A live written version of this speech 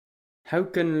How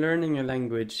can learning a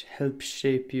language help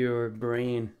shape your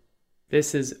brain?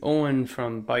 This is Owen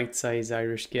from Bite Size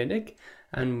Irish Gaelic,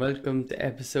 and welcome to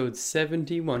episode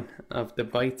 71 of the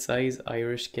Bite Size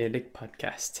Irish Gaelic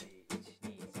podcast.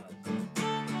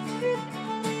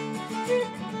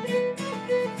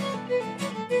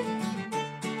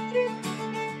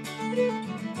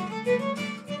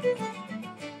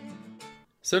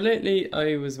 So lately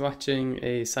I was watching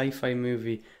a sci-fi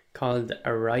movie called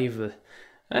Arrival.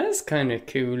 That's kind of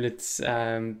cool. It's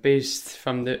based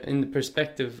in the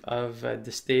perspective of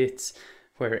the States,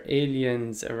 where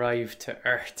aliens arrive to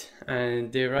Earth,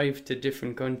 and they arrive to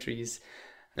different countries,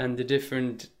 and the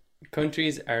different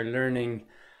countries are learning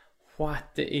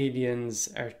what the aliens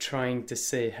are trying to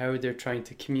say, how they're trying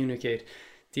to communicate.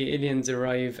 The aliens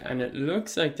arrive and it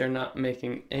looks like they're not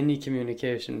making any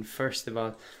communication, first of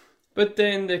all. But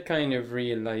then they kind of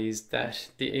realize that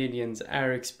the aliens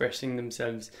are expressing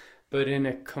themselves, but in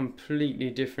a completely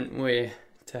different way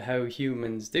to how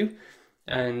humans do.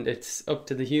 And it's up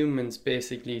to the humans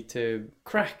basically to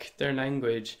crack their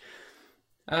language.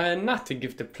 Not to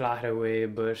give the plot away,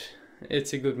 but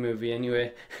it's a good movie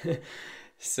anyway.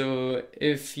 So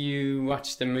if you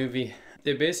watch the movie,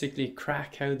 they basically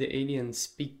crack how the aliens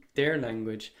speak their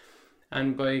language.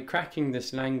 And by cracking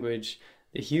this language,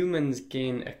 the humans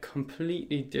gain a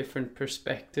completely different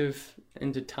perspective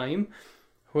into time,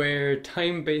 where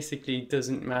time basically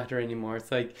doesn't matter anymore.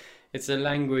 It's a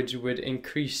language with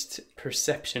increased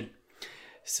perception.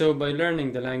 So by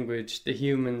learning the language, the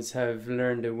humans have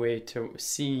learned a way to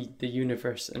see the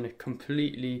universe in a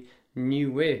completely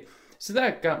new way. So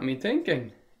that got me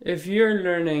thinking, if you're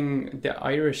learning the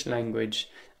Irish language,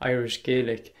 Irish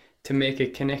Gaelic, to make a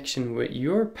connection with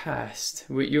your past,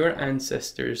 with your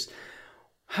ancestors,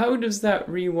 how does that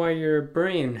rewire your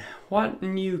brain? What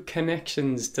new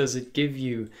connections does it give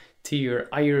you to your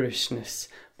Irishness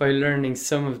by learning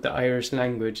some of the Irish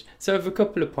language? So I have a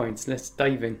couple of points. Let's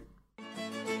dive in.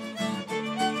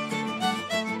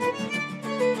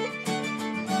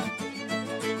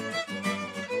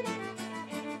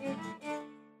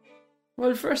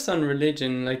 Well, first on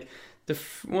religion,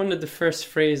 one of the first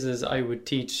phrases I would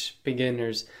teach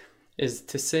beginners is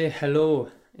to say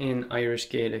hello in Irish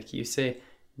Gaelic. You say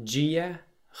Dia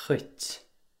chut.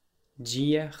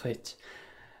 Dia chut.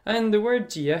 And the word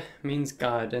Dia means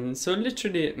God, and so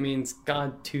literally it means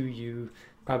God to you,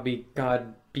 probably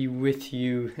God be with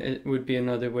you, it would be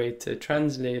another way to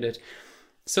translate it.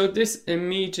 So this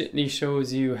immediately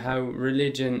shows you how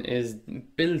religion is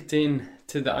built in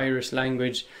to the Irish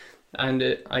language,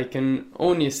 and I can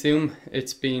only assume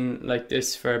it's been like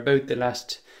this for about the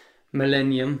last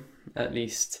millennium at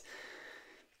least.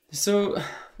 So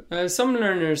some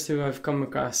learners who I've come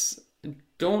across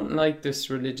don't like this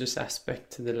religious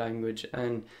aspect to the language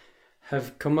and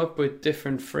have come up with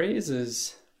different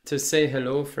phrases to say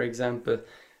hello, for example,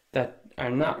 that are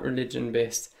not religion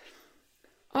based.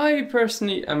 I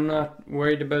personally am not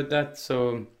worried about that,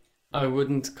 so I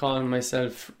wouldn't call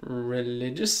myself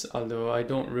religious, although I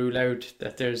don't rule out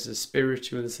that there's a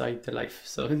spiritual side to life.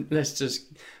 So let's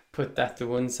just put that to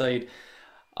one side.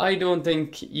 I don't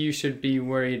think you should be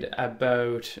worried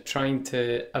about trying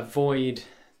to avoid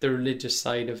the religious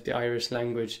side of the Irish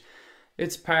language.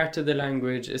 It's part of the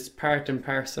language, it's part and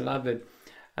parcel of it.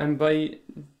 And by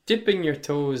dipping your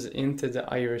toes into the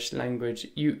Irish language,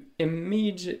 you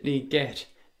immediately get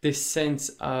this sense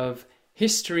of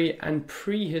history and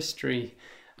prehistory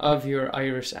of your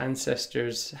Irish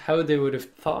ancestors, how they would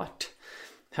have thought,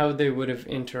 how they would have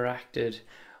interacted.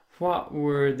 What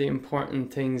were the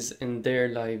important things in their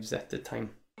lives at the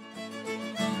time?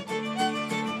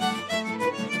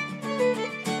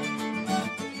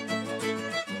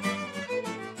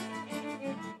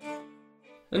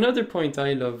 Another point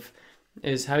I love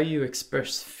is how you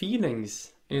express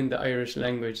feelings in the Irish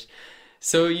language.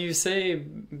 So you say,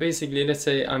 basically, let's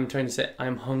say I'm trying to say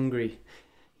I'm hungry.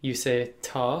 You say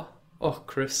tá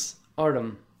ocras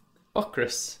orm.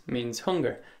 Ocras means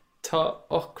hunger. Tá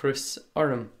ocras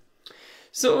orm.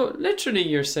 So literally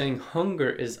you're saying hunger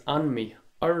is on me.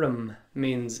 Urum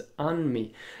means on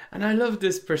me. And I love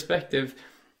this perspective.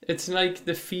 It's like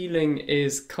the feeling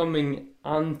is coming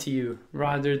onto you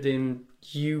rather than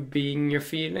you being your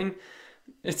feeling.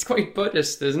 It's quite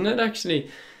Buddhist, isn't it,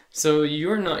 actually? So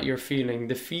you're not your feeling.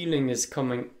 The feeling is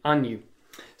coming on you.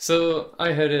 So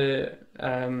I had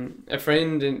a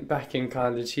friend back in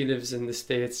college. He lives in the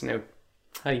States now.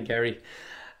 Hi, Gary.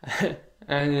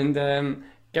 And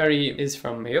Gary is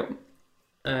from Mayo,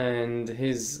 and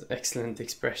his excellent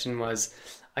expression was,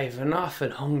 I have an awful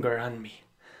hunger on me.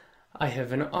 I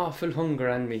have an awful hunger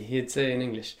on me, he'd say in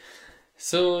English.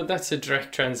 So that's a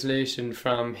direct translation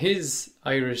from his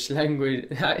Irish language,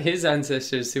 his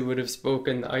ancestors who would have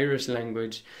spoken the Irish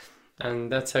language,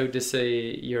 and that's how to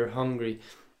say you're hungry.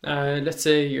 Let's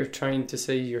say you're trying to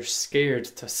say you're scared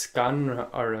to scan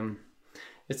or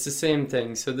it's the same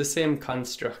thing, so the same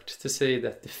construct to say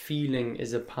that the feeling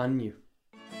is upon you.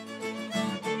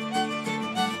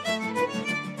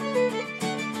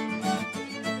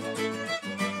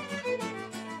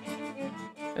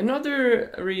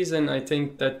 Another reason I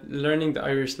think that learning the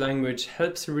Irish language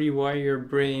helps rewire your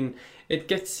brain, it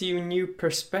gets you new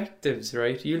perspectives,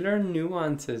 right? You learn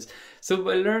nuances. So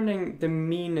by learning the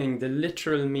meaning, the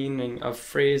literal meaning of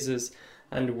phrases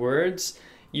and words,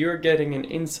 you're getting an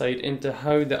insight into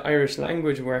how the Irish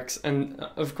language works. And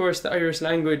of course, the Irish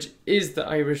language is the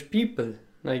Irish people.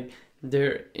 Like,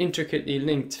 they're intricately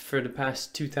linked for the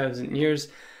past 2,000 years.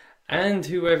 And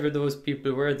whoever those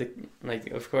people were,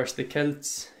 of course, the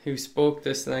Celts who spoke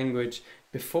this language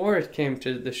before it came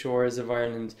to the shores of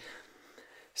Ireland.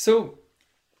 So,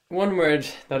 one word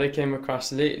that I came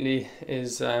across lately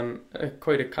is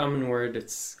quite a common word.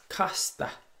 It's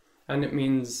casta, and it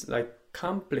means like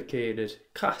complicated.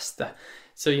 Casta.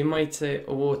 So you might say,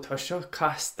 "Oh, tá seo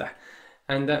casta,"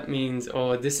 and that means,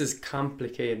 "Oh, this is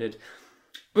complicated."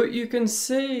 But you can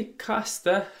say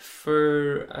casta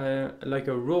for like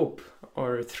a rope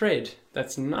or a thread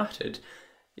that's knotted.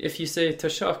 If you say tá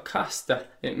seo casta,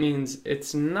 it means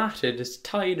it's knotted, it's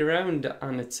tied around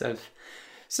on itself.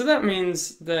 So that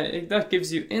means that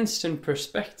gives you instant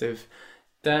perspective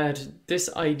that this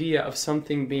idea of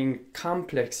something being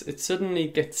complex, it suddenly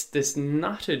gets this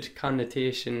knotted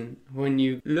connotation when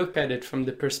you look at it from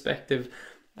the perspective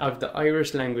of the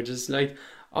Irish language. It's like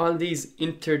all these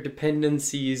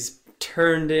interdependencies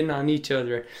turned in on each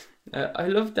other. I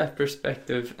love that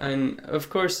perspective, and of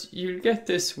course you'll get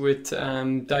this with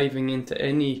diving into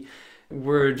any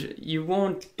word. You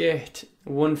won't get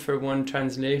one-for-one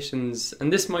translations,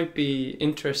 and this might be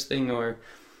interesting or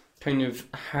kind of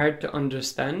hard to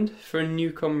understand for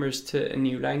newcomers to a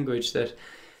new language, that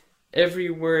every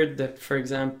word that, for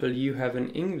example, you have in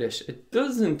English, it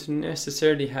doesn't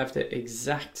necessarily have the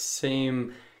exact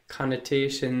same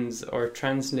connotations or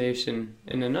translation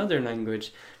in another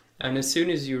language. And as soon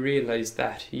as you realize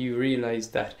that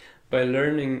by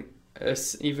learning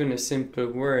even a simple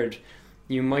word,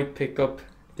 you might pick up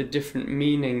the different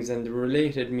meanings and the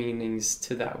related meanings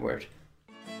to that word.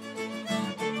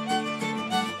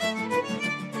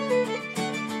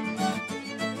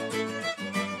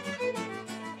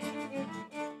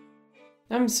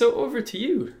 So over to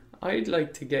you. I'd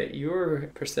like to get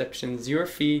your perceptions, your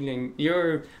feeling,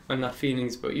 well, not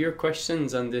feelings, but your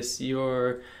questions on this,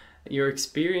 your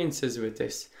experiences with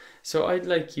this. So I'd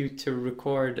like you to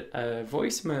record a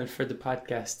voicemail for the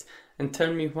podcast and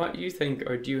tell me what you think,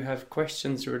 or do you have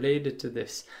questions related to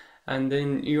this? And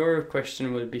then your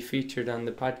question will be featured on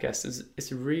the podcast.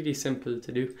 It's really simple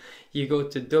to do. You go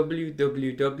to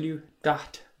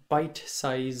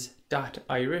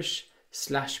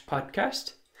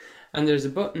www.bitesize.irish/podcast, and there's a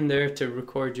button there to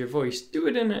record your voice. Do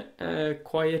it in a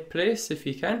quiet place if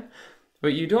you can,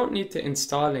 but you don't need to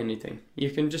install anything. You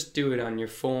can just do it on your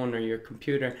phone or your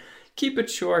computer. Keep it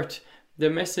short. The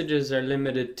messages are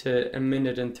limited to 1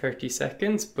 minute and 30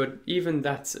 seconds, but even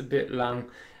that's a bit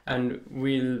long, and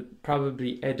we'll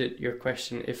probably edit your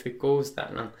question if it goes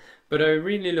that long. But I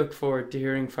really look forward to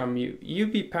hearing from you. You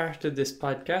be part of this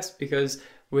podcast, because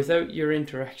without your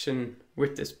interaction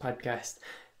with this podcast,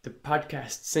 the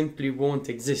podcast simply won't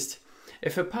exist.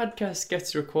 If a podcast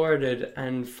gets recorded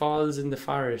and falls in the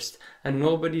forest and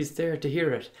nobody's there to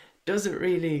hear it, does it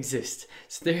really exist?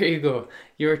 So there you go,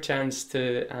 your chance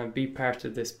to be part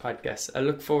of this podcast. I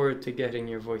look forward to getting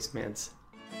your voicemails.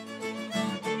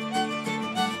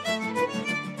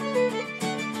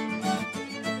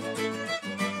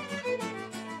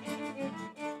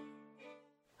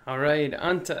 Alright,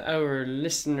 on to our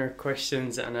listener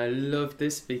questions, and I love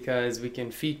this because we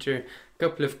can feature a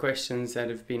couple of questions that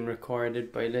have been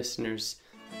recorded by listeners.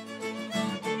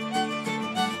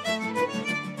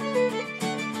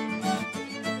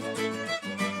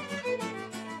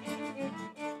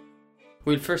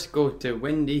 We'll first go to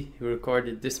Wendy, who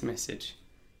recorded this message.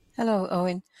 Hello,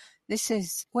 Owen. This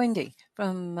is Wendy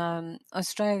from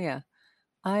Australia.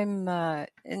 I'm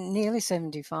nearly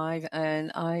 75,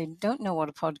 and I don't know what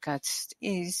a podcast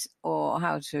is or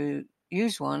how to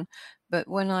use one, but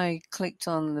when I clicked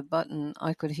on the button,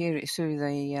 I could hear it through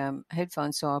the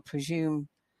headphones, so I presume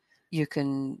you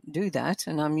can do that,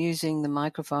 and I'm using the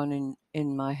microphone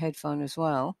in my headphone as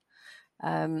well.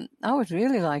 I would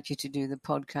really like you to do the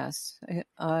podcast.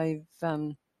 I've,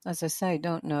 as I say,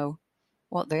 don't know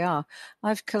what they are.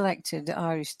 I've collected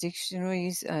Irish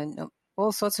dictionaries and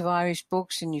all sorts of Irish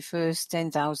books in your first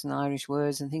 10,000 Irish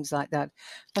words and things like that,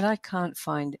 but I can't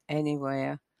find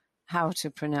anywhere how to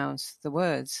pronounce the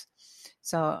words.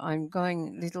 So I'm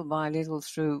going little by little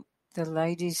through the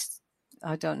lady's,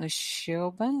 I don't know,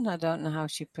 Siobhan, I don't know how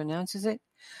she pronounces it,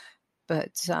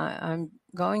 but I'm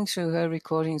going through her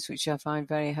recordings, which I find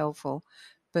very helpful.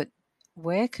 But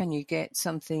where can you get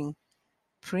something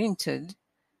printed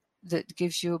that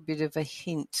gives you a bit of a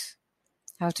hint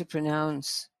how to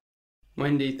pronounce?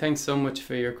 Wendy, thanks so much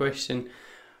for your question.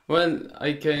 Well,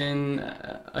 I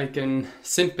can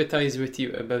sympathize with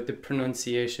you about the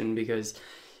pronunciation, because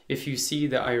if you see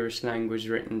the Irish language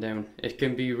written down, it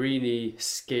can be really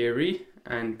scary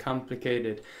and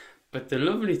complicated. But the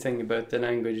lovely thing about the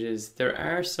language is there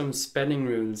are some spelling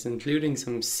rules, including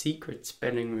some secret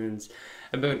spelling rules,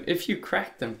 about if you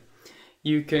crack them,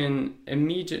 you can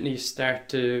immediately start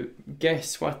to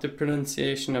guess what the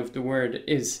pronunciation of the word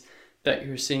is that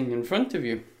you're seeing in front of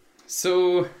you.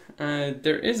 So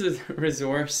there is a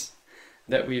resource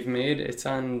that we've made. It's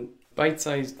on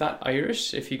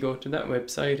bitesize.irish. If you go to that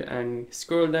website and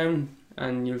scroll down,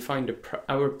 and you'll find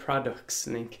our products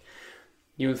link,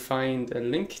 you'll find a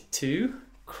link to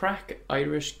Crack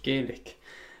Irish Gaelic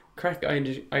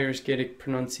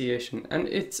pronunciation, and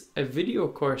it's a video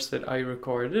course that I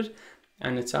recorded,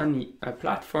 and it's on a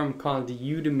platform called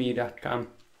udemy.com.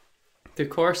 The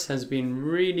course has been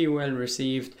really well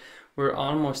received. We're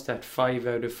almost at 5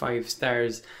 out of 5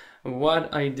 stars.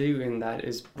 What I do in that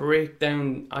is break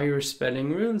down Irish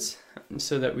spelling rules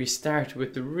so that we start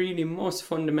with the really most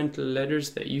fundamental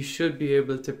letters that you should be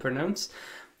able to pronounce.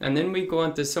 And then we go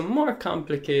on to some more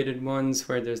complicated ones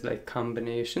where there's like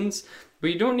combinations.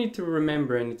 But you don't need to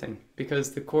remember anything,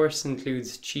 because the course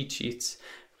includes cheat sheets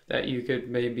that you could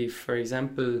maybe, for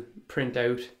example, print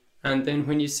out. And then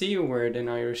when you see a word in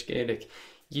Irish Gaelic,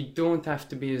 you don't have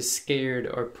to be as scared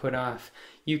or put off.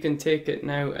 You can take it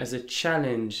now as a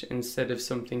challenge instead of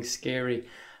something scary,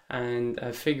 and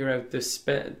figure out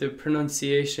the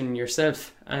pronunciation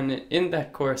yourself. And in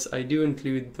that course, I do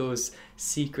include those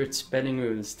secret spelling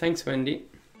rules. Thanks, Wendy.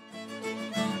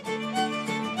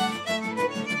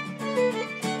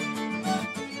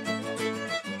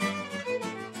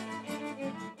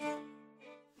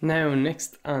 Now,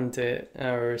 next on to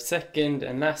our second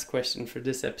and last question for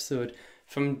this episode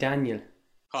from Daniel.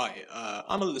 Hi,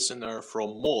 I'm a listener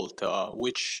from Malta,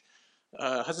 which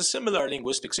has a similar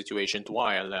linguistic situation to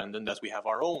Ireland in that we have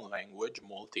our own language,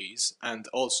 Maltese, and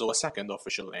also a second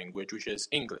official language, which is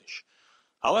English.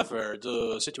 However,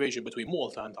 the situation between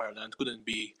Malta and Ireland couldn't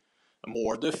be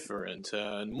more different.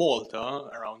 In Malta,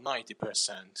 around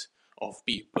 90% of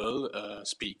people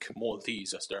speak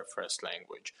Maltese as their first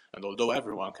language, and although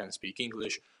everyone can speak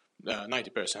English,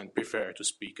 90% prefer to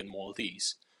speak in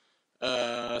Maltese.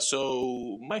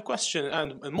 So my question,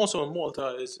 and also in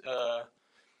Malta, is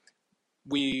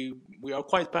we are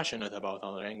quite passionate about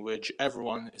our language.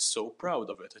 Everyone is so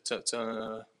proud of it. It's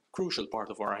a crucial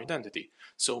part of our identity.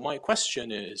 So my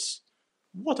question is,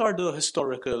 what are the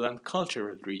historical and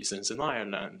cultural reasons in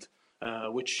Ireland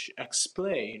which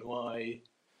explain why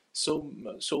so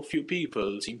few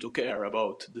people seem to care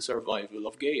about the survival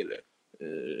of Gaelic?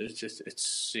 It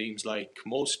seems like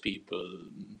most people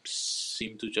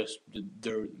seem to just,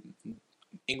 their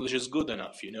English is good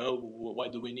enough, you know? Why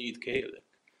do we need Gaelic?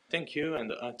 Thank you,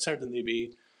 and I'd certainly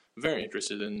be very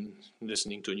interested in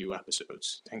listening to new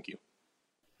episodes. Thank you.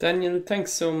 Daniel,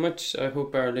 thanks so much. I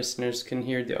hope our listeners can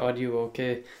hear the audio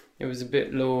okay. It was a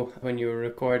bit low when you were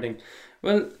recording.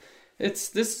 Well,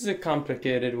 this is a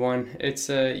complicated one. It's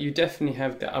you definitely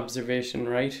have the observation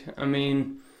right. I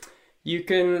mean, you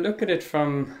can look at it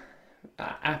from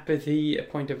apathy, a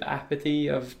point of apathy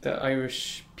of the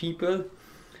Irish people,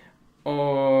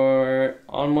 or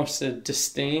almost a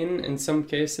disdain in some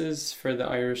cases for the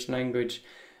Irish language.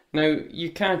 Now,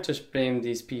 you can't just blame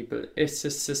these people. It's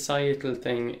a societal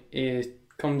thing. It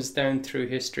comes down through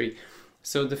history.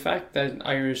 So the fact that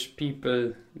Irish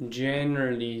people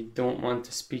generally don't want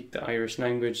to speak the Irish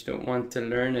language, don't want to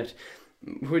learn it,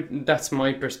 that's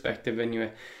my perspective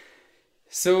anyway.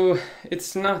 So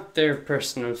it's not their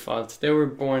personal fault. They were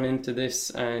born into this,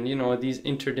 and these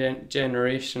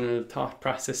intergenerational thought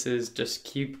processes just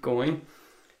keep going.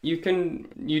 You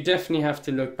definitely have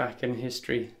to look back in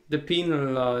history. The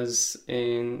penal laws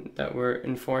that were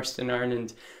enforced in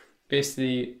Ireland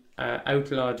basically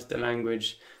outlawed the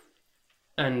language,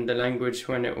 and the language,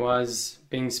 when it was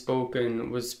being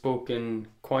spoken, was spoken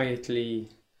quietly,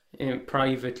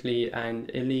 privately and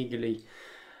illegally.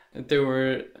 There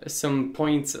were some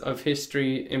points of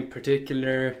history, in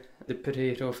particular the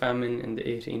potato famine in the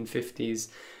 1850s,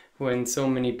 when so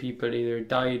many people either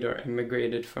died or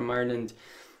emigrated from Ireland.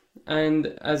 And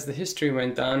as the history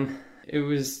went on, it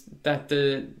was that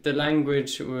the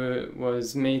language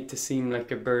was made to seem like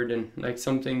a burden, like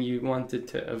something you wanted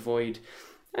to avoid.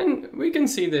 And we can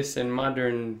see this in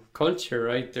modern culture,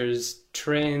 right? There's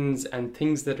trends and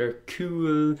things that are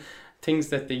cool, things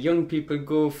that the young people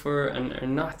go for and are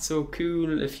not so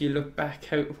cool. If you look back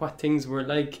what things were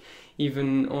like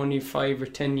even only 5 or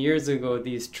 10 years ago,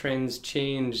 these trends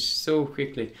changed so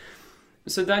quickly.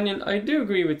 So Daniel, I do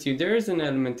agree with you. There is an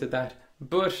element of that,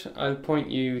 but I'll point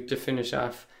you to finish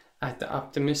off at the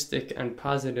optimistic and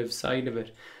positive side of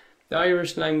it. The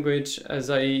Irish language, as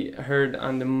I heard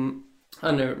on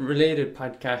a related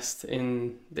podcast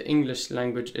in the English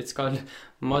language, it's called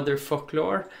Mother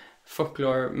Folklore.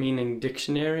 Folklore meaning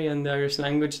dictionary in the Irish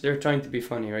language. They're trying to be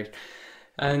funny, right?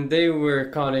 And they were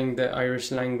calling the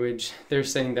Irish language, they're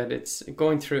saying that it's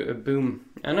going through a boom.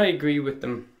 And I agree with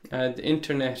them. The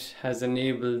internet has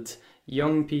enabled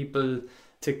young people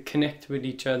to connect with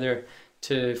each other,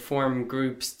 to form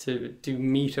groups, to do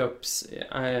meetups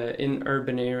in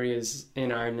urban areas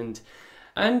in Ireland.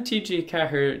 And TG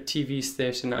Cahir TV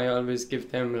station, I always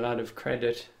give them a lot of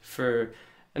credit for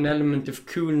an element of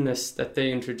coolness that they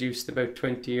introduced about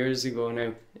 20 years ago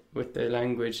now with the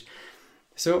language.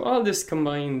 So all this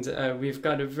combined, we've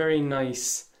got a very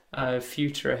nice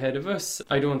future ahead of us.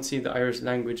 I don't see the Irish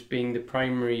language being the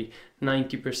primary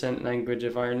 90% language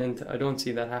of Ireland. I don't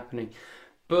see that happening.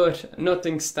 But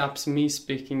nothing stops me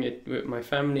speaking it with my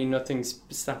family. Nothing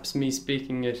stops me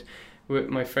speaking it with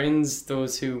my friends,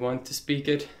 those who want to speak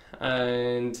it.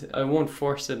 And I won't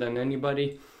force it on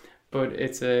anybody. But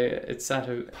it's at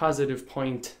a positive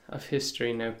point of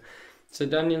history now. So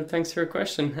Daniel, thanks for your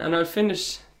question. And I'll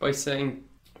finish by saying,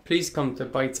 please come to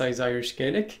Bite Size Irish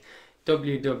Gaelic,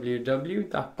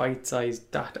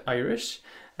 www.bitesize.irish,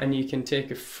 and you can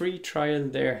take a free trial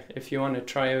there if you want to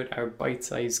try out our Bite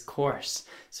Size course.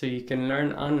 So you can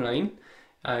learn online,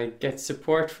 get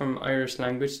support from Irish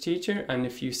language teacher, and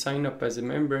if you sign up as a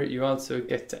member, you also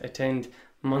get to attend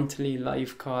monthly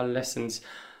live call lessons.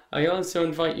 I also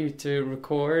invite you to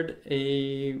record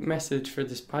a message for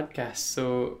this podcast.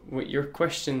 So with your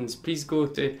questions, please go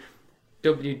to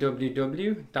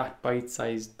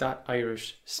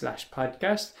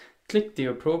www.bitesize.irish/podcast. Click the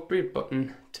appropriate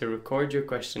button to record your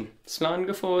question. Slán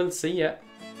go fóill, see ya.